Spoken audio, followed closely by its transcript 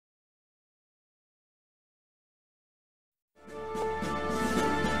Hi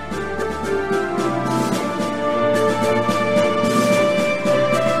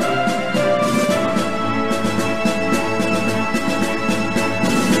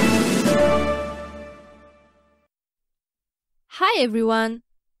everyone,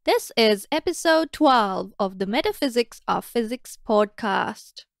 this is episode 12 of the Metaphysics of Physics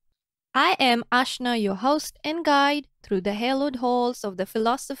podcast. I am Ashna, your host and guide through the hallowed halls of the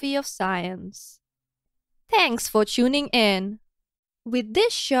philosophy of science. Thanks for tuning in. With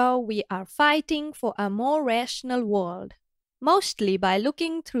this show, we are fighting for a more rational world, mostly by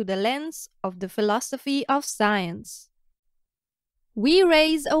looking through the lens of the philosophy of science. We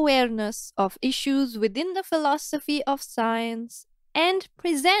raise awareness of issues within the philosophy of science and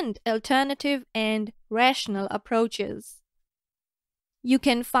present alternative and rational approaches. You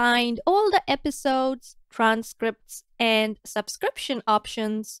can find all the episodes, transcripts, and subscription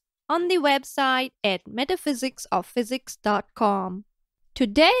options on the website at metaphysicsofphysics.com.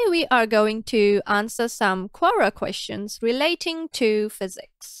 Today we are going to answer some Quora questions relating to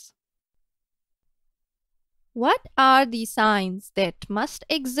physics. What are the signs that must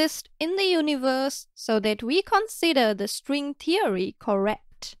exist in the universe so that we consider the string theory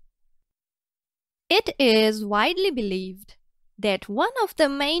correct? It is widely believed that one of the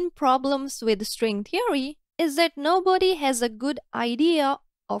main problems with string theory is that nobody has a good idea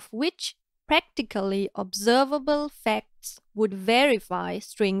of which practically observable facts would verify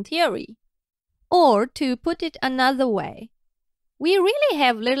string theory. Or, to put it another way, we really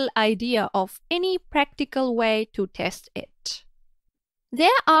have little idea of any practical way to test it.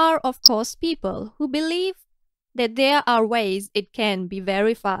 There are, of course, people who believe that there are ways it can be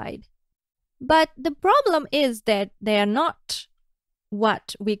verified. But the problem is that they are not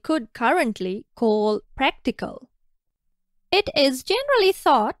what we could currently call practical. It is generally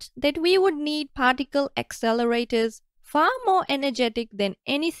thought that we would need particle accelerators far more energetic than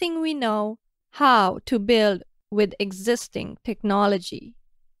anything we know how to build with existing technology.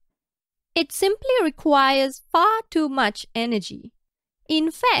 It simply requires far too much energy. In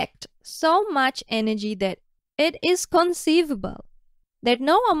fact, so much energy that it is conceivable that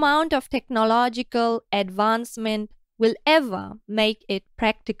no amount of technological advancement will ever make it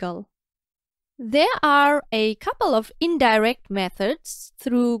practical. There are a couple of indirect methods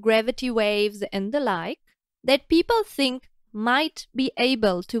through gravity waves and the like that people think might be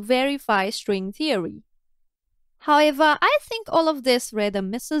able to verify string theory. However, I think all of this rather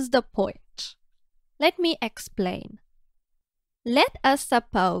misses the point. Let me explain. Let us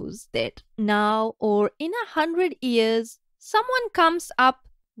suppose that now or in 100 years, someone comes up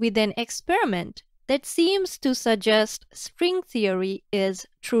with an experiment that seems to suggest string theory is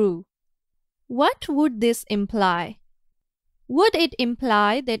true. What would this imply? Would it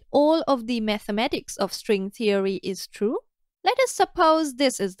imply that all of the mathematics of string theory is true? Let us suppose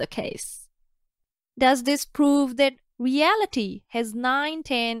this is the case. Does this prove that reality has 9,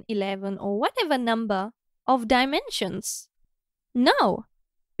 10, 11 or whatever number of dimensions? No,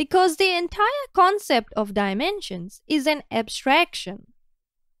 because the entire concept of dimensions is an abstraction,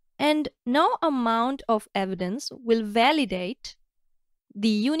 and no amount of evidence will validate the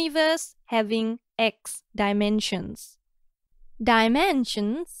universe having X dimensions.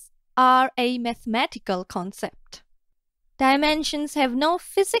 Dimensions are a mathematical concept. Dimensions have no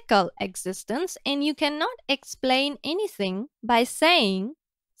physical existence, and you cannot explain anything by saying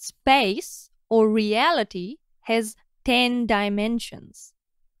space or reality has 10 dimensions.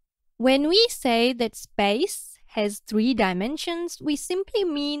 When we say that space has 3 dimensions, we simply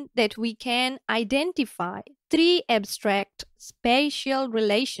mean that we can identify 3 abstract spatial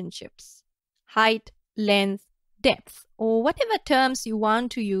relationships: height, length, depth, or whatever terms you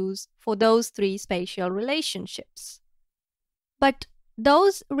want to use for those 3 spatial relationships. But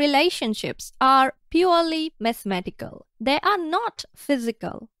those relationships are purely mathematical. They are not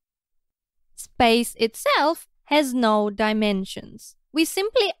physical. Space itself has no dimensions. We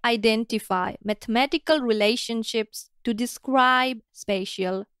simply identify mathematical relationships to describe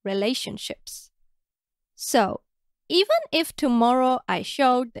spatial relationships. So, even if tomorrow I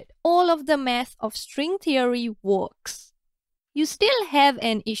showed that all of the math of string theory works, you still have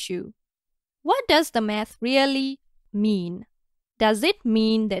an issue. What does the math really mean? Does it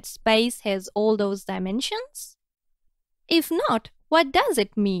mean that space has all those dimensions? If not, what does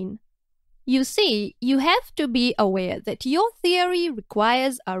it mean? You see, you have to be aware that your theory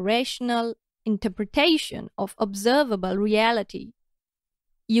requires a rational interpretation of observable reality.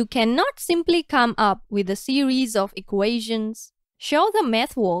 You cannot simply come up with a series of equations, show the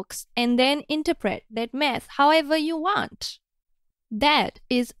math works, and then interpret that math however you want. That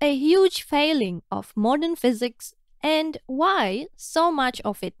is a huge failing of modern physics and why so much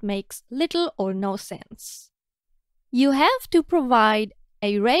of it makes little or no sense. You have to provide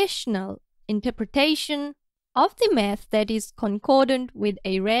a rational interpretation of the math that is concordant with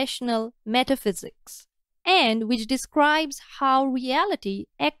a rational metaphysics and which describes how reality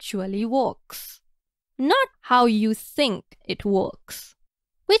actually works, not how you think it works.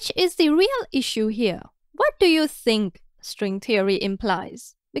 Which is the real issue here. What do you think string theory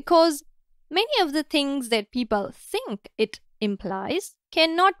implies? Because many of the things that people think it implies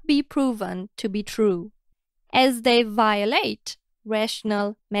cannot be proven to be true, as they violate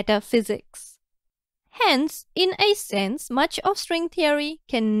rational metaphysics. Hence, in a sense, much of string theory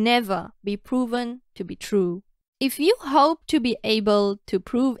can never be proven to be true. If you hope to be able to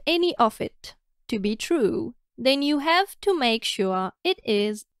prove any of it to be true, then you have to make sure it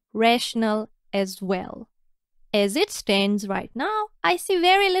is rational as well. As it stands right now, I see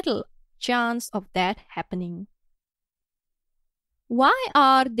very little chance of that happening. Why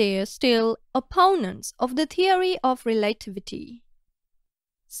are there still opponents of the theory of relativity?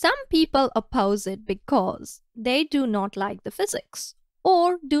 Some people oppose it because they do not like the physics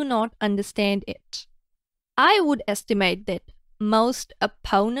or do not understand it. I would estimate that most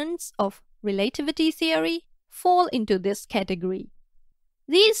opponents of relativity theory fall into this category.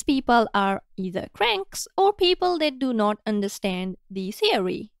 These people are either cranks or people that do not understand the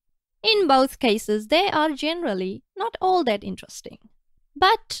theory. In both cases, they are generally not all that interesting.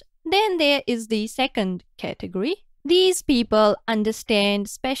 But then there is the second category. These people understand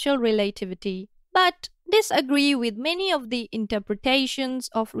special relativity but disagree with many of the interpretations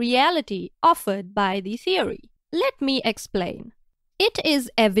of reality offered by the theory. Let me explain. It is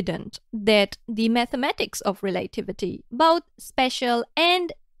evident that the mathematics of relativity, both special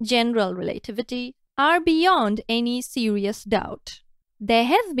and general relativity, are beyond any serious doubt. They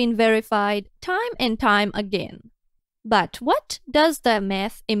have been verified time and time again. But what does the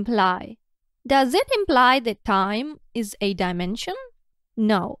math imply? Does it imply that time is a dimension?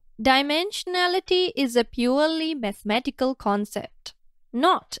 No. Dimensionality is a purely mathematical concept,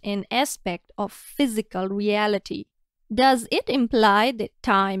 not an aspect of physical reality. Does it imply that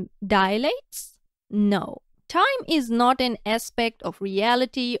time dilates? No. Time is not an aspect of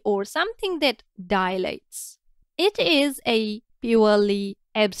reality or something that dilates. It is a purely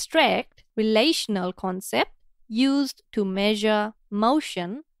abstract relational concept used to measure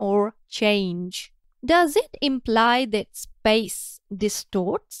motion or change. Does it imply that space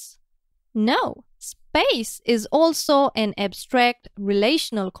distorts? No. Space is also an abstract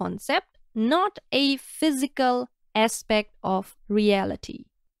relational concept, not a physical aspect of reality,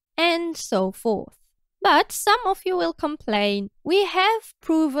 and so forth. But some of you will complain, we have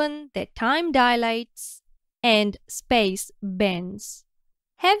proven that time dilates and space bends.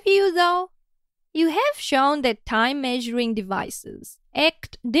 Have you though? You have shown that time measuring devices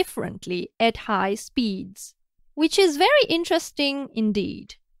act differently at high speeds, which is very interesting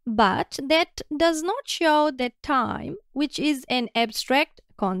indeed. But that does not show that time, which is an abstract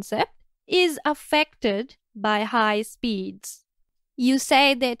concept, is affected by high speeds. You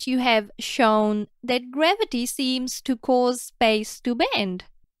say that you have shown that gravity seems to cause space to bend,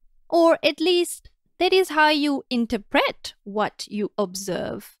 or at least that is how you interpret what you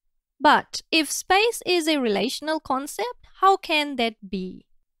observe. But if space is a relational concept, how can that be?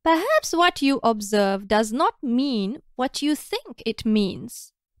 Perhaps what you observe does not mean what you think it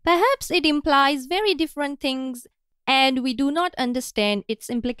means. Perhaps it implies very different things and we do not understand its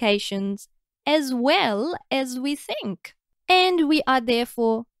implications as well as we think. And we are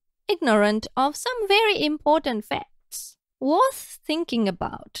therefore ignorant of some very important facts worth thinking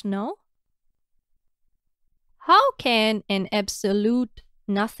about, no? How can an absolute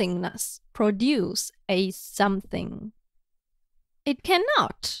nothingness produce a something? It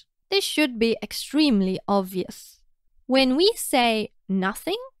cannot. This should be extremely obvious. When we say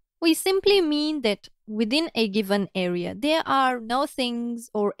nothing, we simply mean that within a given area there are no things,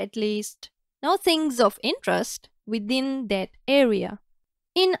 or at least no things of interest within that area.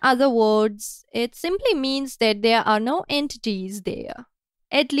 In other words, it simply means that there are no entities there.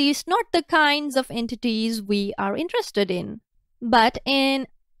 At least not the kinds of entities we are interested in. But an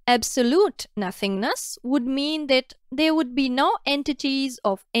absolute nothingness would mean that there would be no entities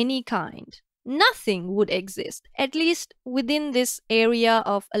of any kind. Nothing would exist, at least within this area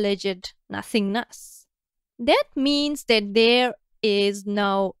of alleged nothingness. That means that there is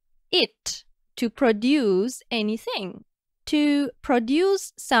no it to produce anything. To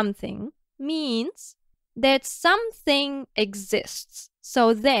produce something means that something exists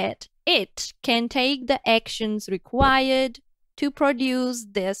so that it can take the actions required to produce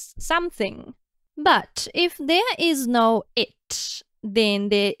this something. But if there is no it, then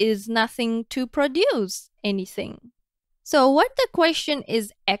there is nothing to produce anything. So what the question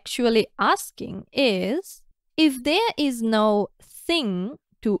is actually asking is, if there is no thing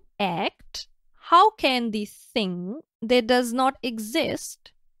to act, how can the thing that does not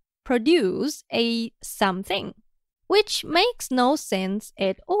exist produce a something? Which makes no sense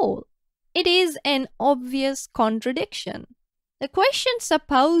at all. It is an obvious contradiction. The question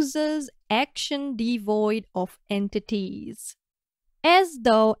supposes action devoid of entities, as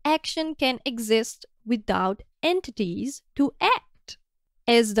though action can exist without entities to act,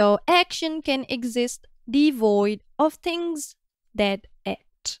 as though action can exist devoid of things that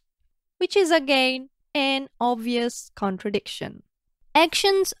act, which is again an obvious contradiction.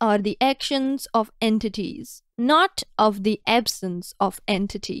 Actions are the actions of entities, not of the absence of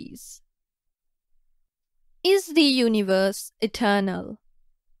entities. Is the universe eternal?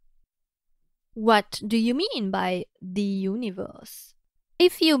 What do you mean by the universe?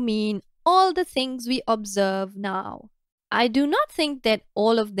 If you mean all the things we observe now, I do not think that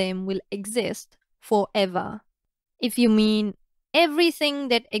all of them will exist forever. If you mean everything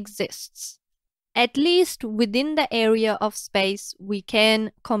that exists, at least within the area of space we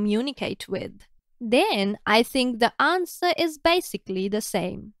can communicate with, then I think the answer is basically the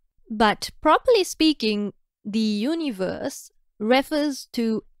same. But properly speaking, the universe refers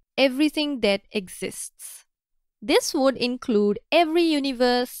to everything that exists. This would include every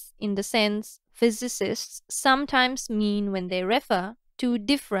universe in the sense physicists sometimes mean when they refer to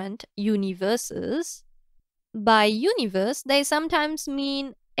different universes. By universe, they sometimes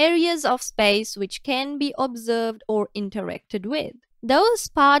mean areas of space which can be observed or interacted with. Those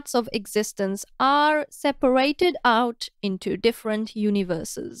parts of existence are separated out into different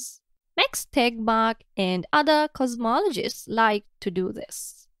universes. Max Tegmark and other cosmologists like to do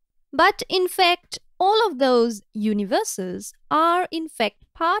this. But in fact, all of those universes are in fact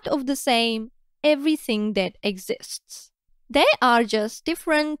part of the same everything that exists. They are just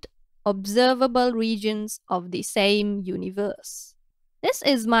different observable regions of the same universe. This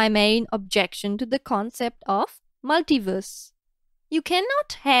is my main objection to the concept of multiverse. You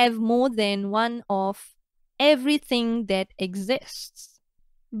cannot have more than one of everything that exists.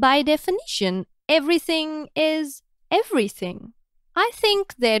 By definition, everything is everything. I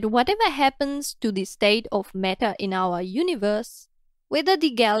think that whatever happens to the state of matter in our universe, whether the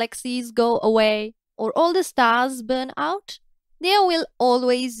galaxies go away or all the stars burn out, there will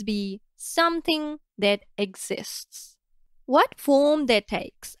always be something that exists. What form that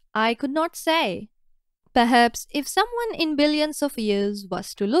takes, I could not say. Perhaps if someone in billions of years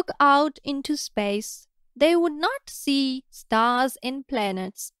was to look out into space, they would not see stars and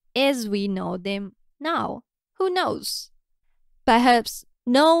planets as we know them now. Who knows? Perhaps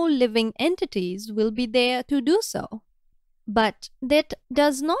no living entities will be there to do so. But that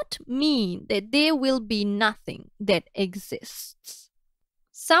does not mean that there will be nothing that exists.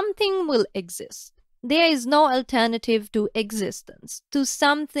 Something will exist. There is no alternative to existence, to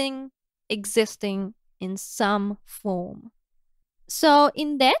something existing in some form. So,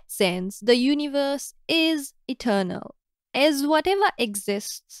 in that sense, the universe is eternal, as whatever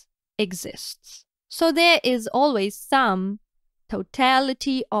exists, exists. So, there is always some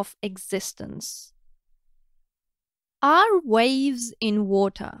totality of existence. Are waves in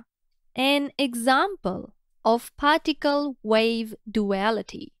water an example of particle-wave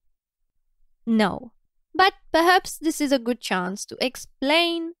duality? No, but perhaps this is a good chance to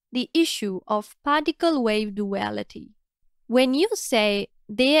explain the issue of particle-wave duality. When you say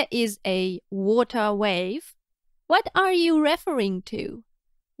there is a water wave, what are you referring to?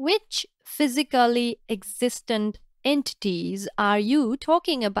 Which physically existent entities are you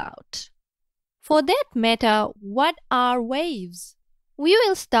talking about? For that matter, what are waves? We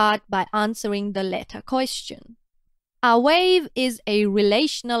will start by answering the latter question. A wave is a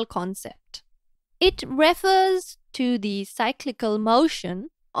relational concept. It refers to the cyclical motion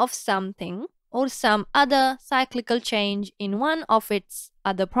of something or some other cyclical change in one of its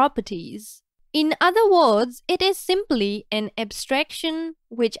other properties. In other words, it is simply an abstraction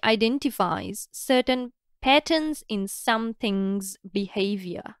which identifies certain patterns in something's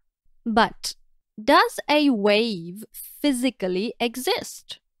behavior. But does a wave physically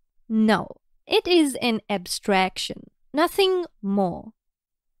exist? No, it is an abstraction, nothing more.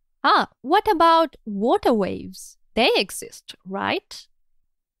 What about water waves? They exist, right?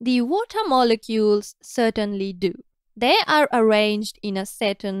 The water molecules certainly do. They are arranged in a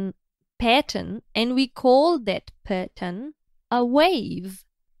certain pattern, and we call that pattern a wave.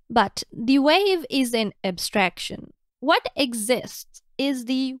 But the wave is an abstraction. What exists is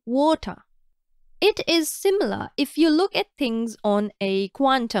the water. It is similar if you look at things on a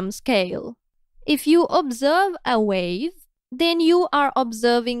quantum scale. If you observe a wave, then you are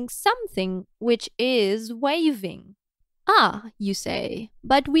observing something which is waving. Ah, you say,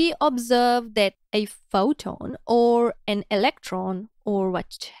 but we observe that a photon or an electron or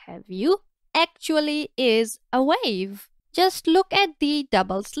what have you actually is a wave. Just look at the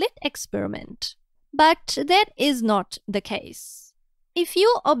double slit experiment. But that is not the case. If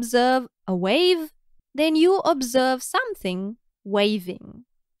you observe a wave, then you observe something waving.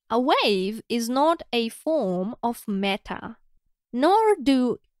 A wave is not a form of matter, nor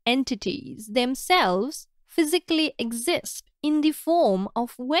do entities themselves physically exist in the form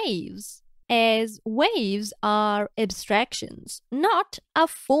of waves, as waves are abstractions, not a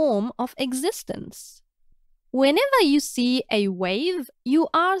form of existence. Whenever you see a wave, you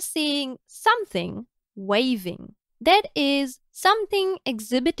are seeing something waving. That is, something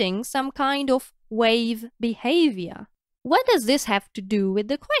exhibiting some kind of wave behavior. What does this have to do with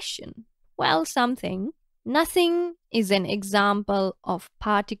the question? Well, something. Nothing is an example of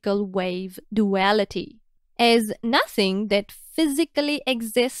particle-wave duality, as nothing that physically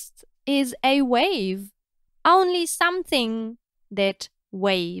exists is a wave, only something that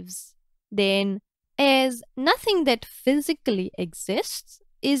waves. Then, as nothing that physically exists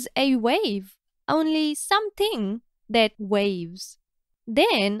is a wave, only something that waves.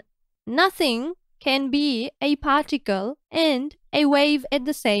 Then, nothing can be a particle and a wave at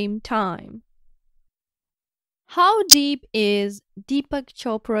the same time. How deep is Deepak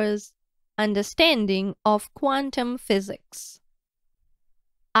Chopra's understanding of quantum physics?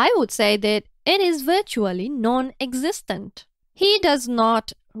 I would say that it is virtually non-existent. He does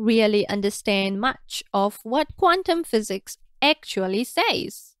not really understand much of what quantum physics actually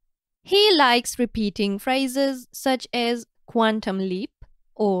says. He likes repeating phrases such as quantum leap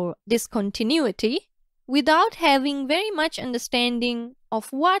or discontinuity without having very much understanding of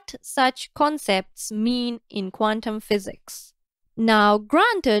what such concepts mean in quantum physics. Now,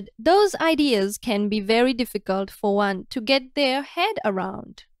 granted, those ideas can be very difficult for one to get their head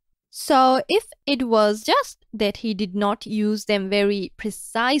around. So, if it was just that he did not use them very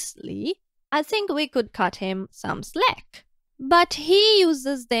precisely, I think we could cut him some slack. But he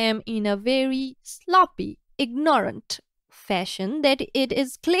uses them in a very sloppy, ignorant fashion that it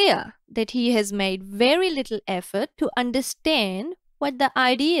is clear that he has made very little effort to understand what the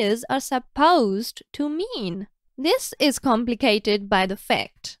ideas are supposed to mean. This is complicated by the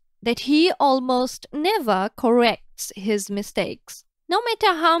fact that he almost never corrects his mistakes, no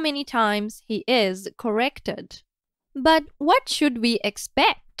matter how many times he is corrected. But what should we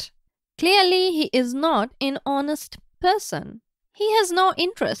expect? Clearly, he is not an honest person. He has no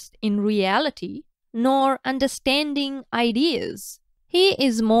interest in reality, nor understanding ideas. He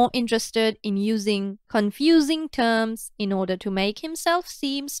is more interested in using confusing terms in order to make himself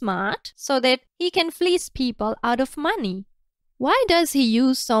seem smart so that he can fleece people out of money. Why does he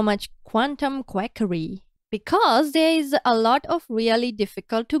use so much quantum quackery? Because there is a lot of really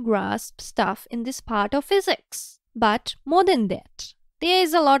difficult to grasp stuff in this part of physics. But more than that, there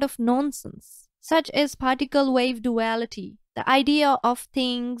is a lot of nonsense, such as particle-wave duality, the idea of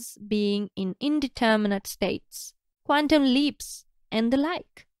things being in indeterminate states, quantum leaps, and the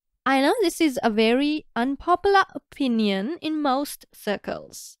like. I know this is a very unpopular opinion in most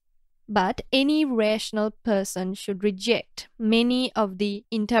circles, but any rational person should reject many of the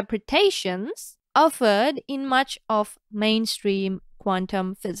interpretations offered in much of mainstream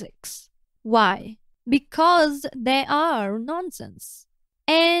quantum physics. Why? Because they are nonsense,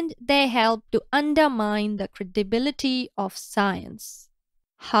 and they help to undermine the credibility of science.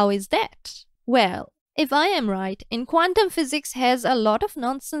 How is that? Well, if I am right and quantum physics has a lot of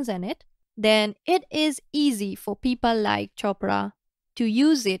nonsense in it, then it is easy for people like Chopra to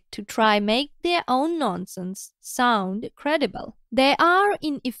use it to try make their own nonsense sound credible. They are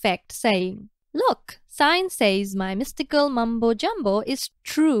in effect saying, look, science says my mystical mumbo-jumbo is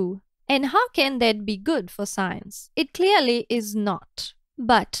true, and how can that be good for science? It clearly is not.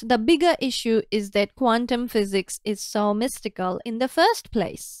 But the bigger issue is that quantum physics is so mystical in the first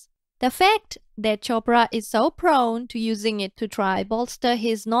place. The fact that Chopra is so prone to using it to try bolster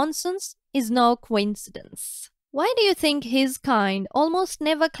his nonsense is no coincidence. Why do you think his kind almost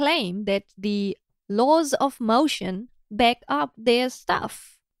never claim that the laws of motion back up their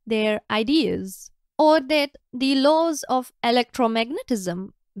stuff, their ideas, or that the laws of electromagnetism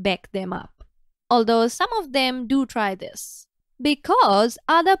back them up? Although some of them do try this. Because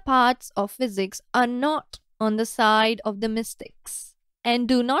other parts of physics are not on the side of the mystics and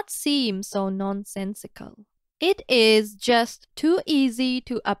do not seem so nonsensical. It is just too easy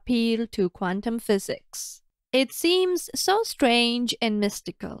to appeal to quantum physics. It seems so strange and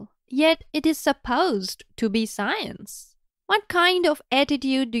mystical, yet it is supposed to be science. What kind of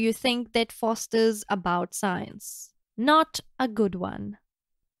attitude do you think that fosters about science? Not a good one.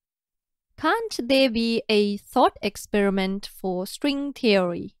 Can't there be a thought experiment for string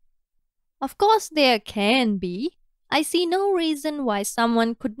theory? Of course there can be. I see no reason why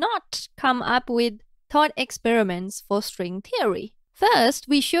someone could not come up with thought experiments for string theory. First,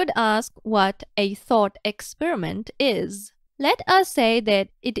 we should ask what a thought experiment is. Let us say that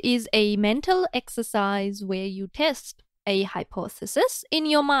it is a mental exercise where you test a hypothesis in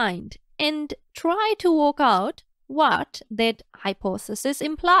your mind and try to work out what that hypothesis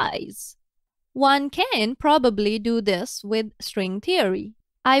implies. One can probably do this with string theory.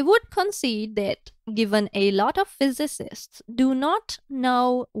 I would concede that given a lot of physicists do not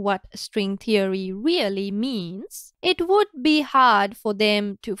know what string theory really means, it would be hard for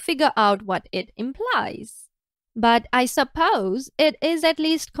them to figure out what it implies. But I suppose it is at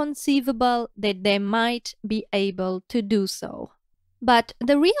least conceivable that they might be able to do so. But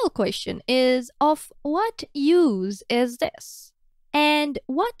the real question is, of what use is this? And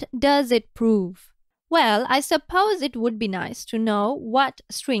what does it prove? Well, I suppose it would be nice to know what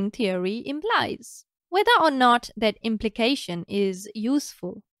string theory implies, whether or not that implication is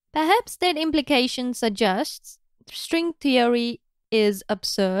useful. Perhaps that implication suggests string theory is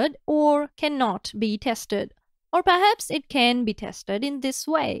absurd or cannot be tested, or perhaps it can be tested in this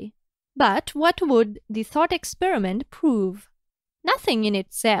way. But what would the thought experiment prove? Nothing in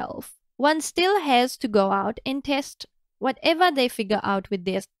itself. One still has to go out and test whatever they figure out with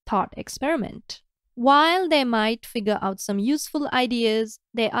their thought experiment. While they might figure out some useful ideas,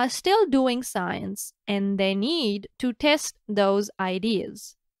 they are still doing science and they need to test those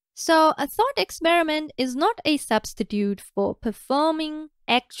ideas. So, a thought experiment is not a substitute for performing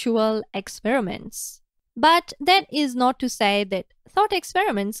actual experiments. But that is not to say that thought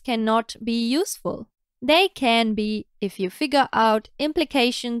experiments cannot be useful. They can be if you figure out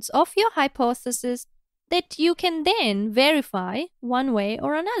implications of your hypothesis that you can then verify one way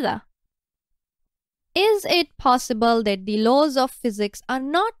or another. Is it possible that the laws of physics are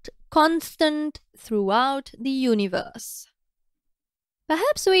not constant throughout the universe?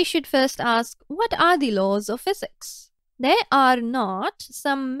 Perhaps we should first ask, what are the laws of physics? They are not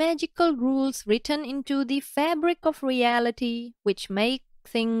some magical rules written into the fabric of reality which make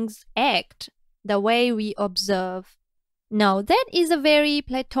things act the way we observe. No, that is a very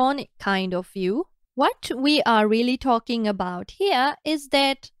Platonic kind of view. What we are really talking about here is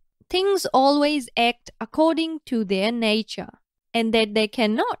that things always act according to their nature, and that they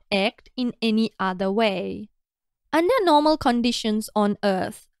cannot act in any other way. Under normal conditions on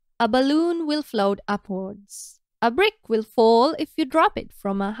Earth, a balloon will float upwards. A brick will fall if you drop it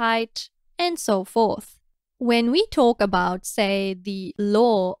from a height, and so forth. When we talk about, say, the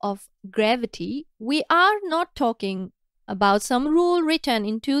law of gravity, we are not talking about some rule written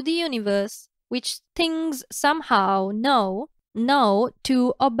into the universe which things somehow know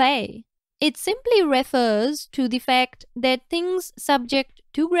to obey. It simply refers to the fact that things subject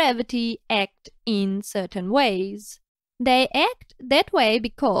to gravity act in certain ways. They act that way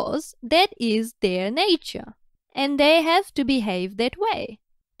because that is their nature, and they have to behave that way.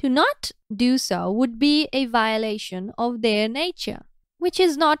 To not do so would be a violation of their nature, which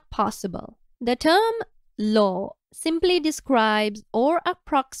is not possible. The term law simply describes or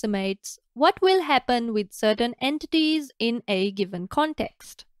approximates what will happen with certain entities in a given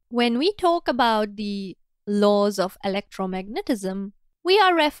context. When we talk about the laws of electromagnetism, we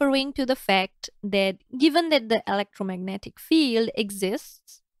are referring to the fact that given that the electromagnetic field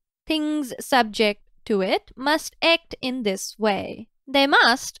exists, things subject to it must act in this way. They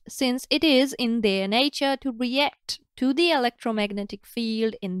must, since it is in their nature to react to the electromagnetic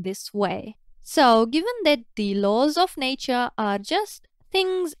field in this way. So, given that the laws of nature are just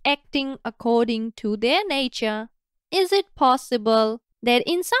things acting according to their nature, is it possible that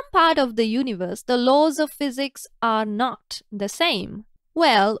in some part of the universe the laws of physics are not the same?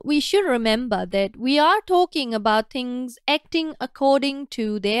 Well, we should remember that we are talking about things acting according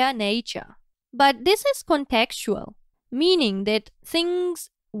to their nature. But this is contextual, meaning that things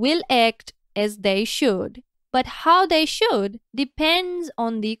will act as they should, but how they should depends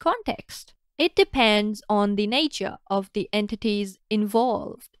on the context. It depends on the nature of the entities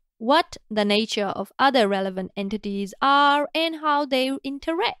involved, what the nature of other relevant entities are, and how they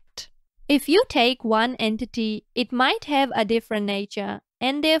interact. If you take one entity, it might have a different nature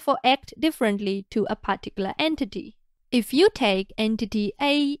and therefore act differently to a particular entity. If you take entity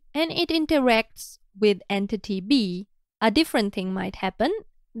A and it interacts with entity B, a different thing might happen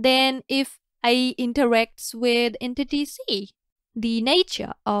than if A interacts with entity C. The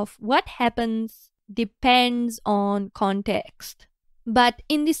nature of what happens depends on context. But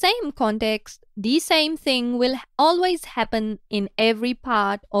in the same context, the same thing will always happen in every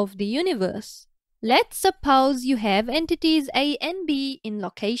part of the universe. Let's suppose you have entities A and B in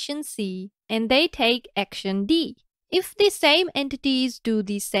location C and they take action D. If the same entities do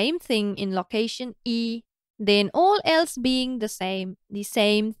the same thing in location E, then all else being the same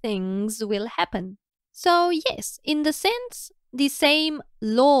things will happen. So yes, in the sense, the same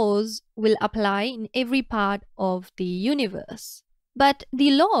laws will apply in every part of the universe. But the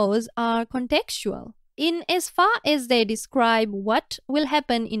laws are contextual, in as far as they describe what will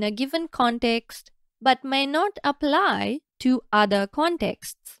happen in a given context, but may not apply to other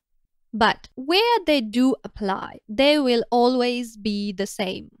contexts. But where they do apply, they will always be the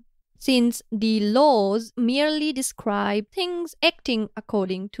same, since the laws merely describe things acting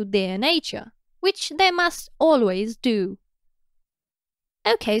according to their nature, which they must always do.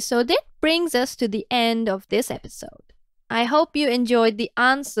 Okay, so that brings us to the end of this episode. I hope you enjoyed the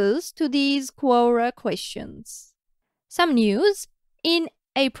answers to these Quora questions. Some news. In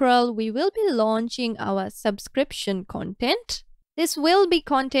April, we will be launching our subscription content. This will be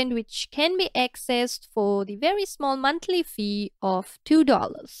content which can be accessed for the very small monthly fee of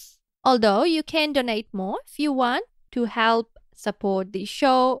 $2. Although you can donate more if you want to help support the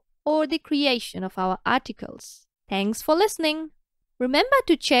show or the creation of our articles. Thanks for listening. Remember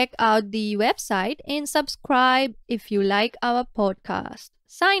to check out the website and subscribe if you like our podcast.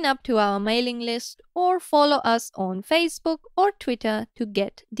 Sign up to our mailing list or follow us on Facebook or Twitter to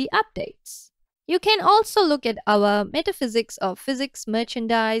get the updates. You can also look at our Metaphysics of Physics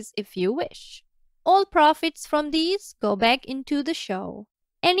merchandise if you wish. All profits from these go back into the show.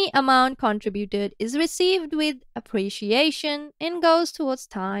 Any amount contributed is received with appreciation and goes towards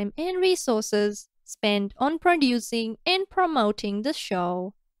time and resources spent on producing and promoting the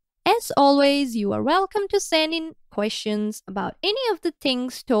show. As always, you are welcome to send in questions about any of the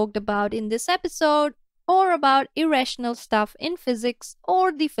things talked about in this episode or about irrational stuff in physics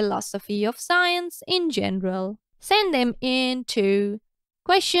or the philosophy of science in general. Send them in to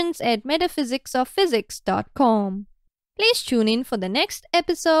questions@metaphysicsofphysics.com. Please tune in for the next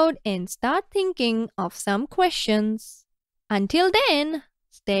episode and start thinking of some questions. Until then,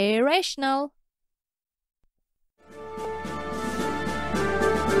 stay rational.